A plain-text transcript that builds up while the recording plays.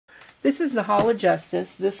This is the Hall of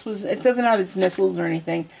Justice. This was, it doesn't have its missiles or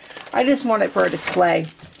anything. I just want it for a display.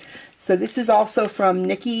 So this is also from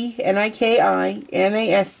Nikki,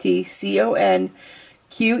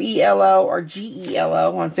 NIKI-NASTCONQELO or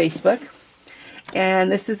GELO on Facebook.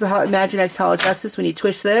 And this is the Imaginext Hall of Justice. When you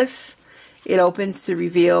twist this, it opens to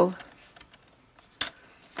reveal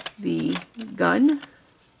the gun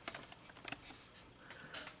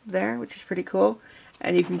there, which is pretty cool.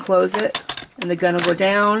 And you can close it, and the gun will go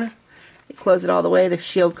down. You close it all the way, the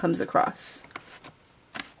shield comes across.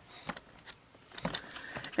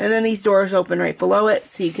 And then these doors open right below it,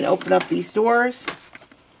 so you can open up these doors.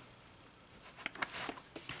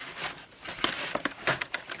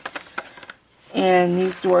 And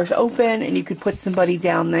these doors open, and you could put somebody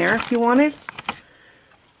down there if you wanted.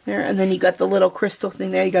 There, and then you got the little crystal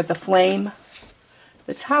thing there. You got the flame at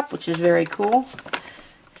the top, which is very cool.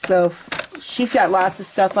 So she's got lots of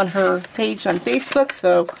stuff on her page on Facebook,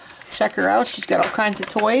 so check her out. She's got all kinds of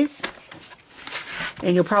toys,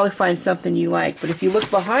 and you'll probably find something you like. But if you look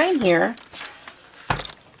behind here,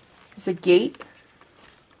 there's a gate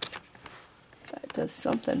that does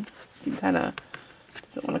something. You kind of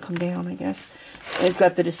doesn't want to come down, I guess. And it's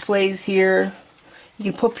got the displays here.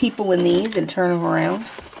 You can put people in these and turn them around.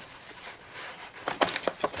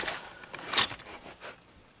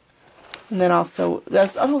 And then also,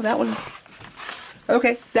 that's, oh, that one,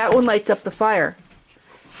 okay, that one lights up the fire.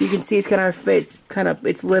 You can see it's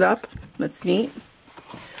it's lit up. That's neat.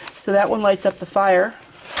 So that one lights up the fire.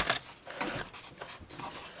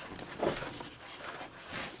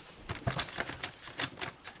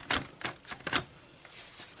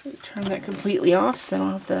 Turn that completely off so I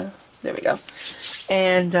don't have to, there we go.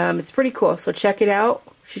 And it's pretty cool, so check it out.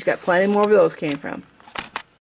 She's got plenty more where those came from.